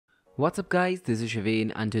What's up guys, this is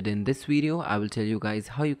Shavain and today in this video I will tell you guys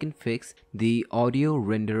how you can fix the audio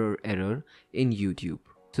renderer error in YouTube.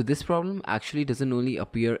 So this problem actually doesn't only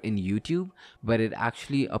appear in YouTube, but it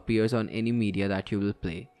actually appears on any media that you will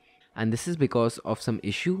play. And this is because of some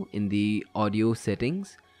issue in the audio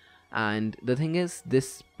settings. And the thing is,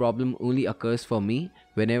 this problem only occurs for me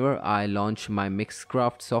whenever I launch my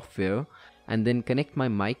Mixcraft software and then connect my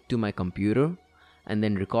mic to my computer and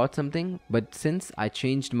then record something, but since I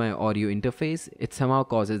changed my audio interface, it somehow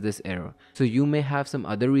causes this error. So you may have some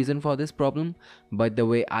other reason for this problem, but the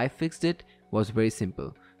way I fixed it was very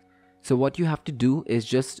simple. So what you have to do is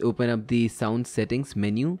just open up the sound settings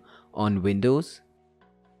menu on Windows,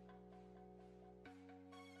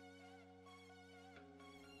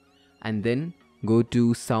 and then go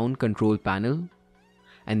to sound control panel,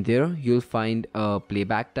 and there you'll find a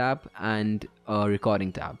playback tab and a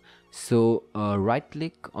recording tab. So right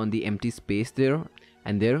click on the empty space there,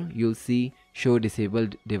 and there you'll see show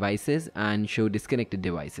disabled devices and show disconnected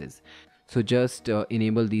devices. So just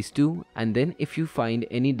enable these two, and then if you find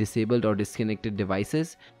any disabled or disconnected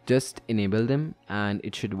devices, just enable them and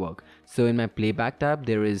it should work. So in my playback tab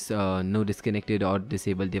there is no disconnected or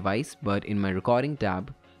disabled device, but in my recording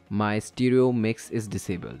tab my stereo mix is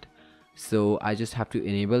disabled. So I just have to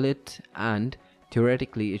enable it and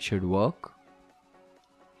theoretically it should work.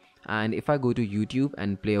 And if I go to YouTube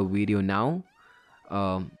and play a video now,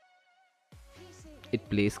 it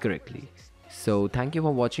plays correctly. So thank you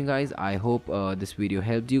for watching guys. I hope this video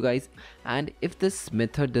helped you guys, and if this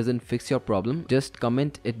method doesn't fix your problem, just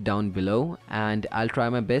comment it down below and I'll try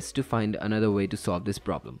my best to find another way to solve this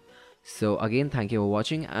problem. So again, thank you for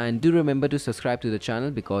watching, and do remember to subscribe to the channel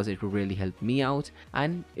because it will really help me out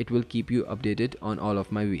and it will keep you updated on all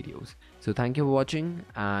of my videos. So thank you for watching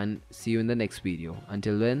and see you in the next video.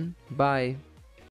 Until then, bye.